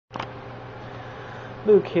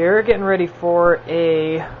Luke here, getting ready for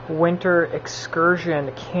a winter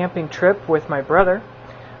excursion camping trip with my brother.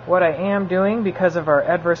 What I am doing, because of our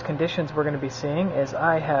adverse conditions we're going to be seeing, is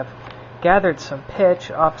I have gathered some pitch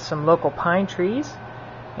off some local pine trees,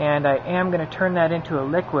 and I am going to turn that into a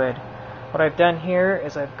liquid. What I've done here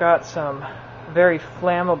is I've got some very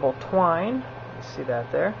flammable twine, you see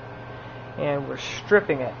that there, and we're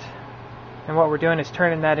stripping it. And what we're doing is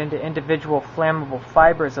turning that into individual flammable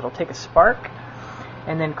fibers that'll take a spark,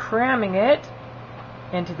 and then cramming it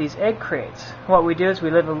into these egg crates. What we do is we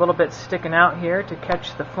leave a little bit sticking out here to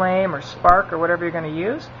catch the flame or spark or whatever you're going to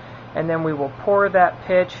use, and then we will pour that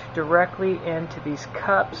pitch directly into these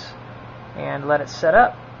cups and let it set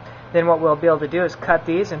up. Then what we'll be able to do is cut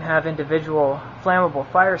these and have individual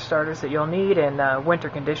flammable fire starters that you'll need in winter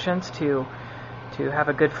conditions to have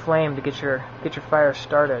a good flame to get your fire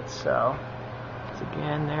started. So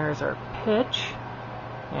again, there's our pitch.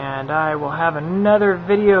 And I will have another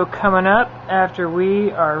video coming up after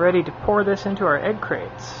we are ready to pour this into our egg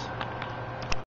crates.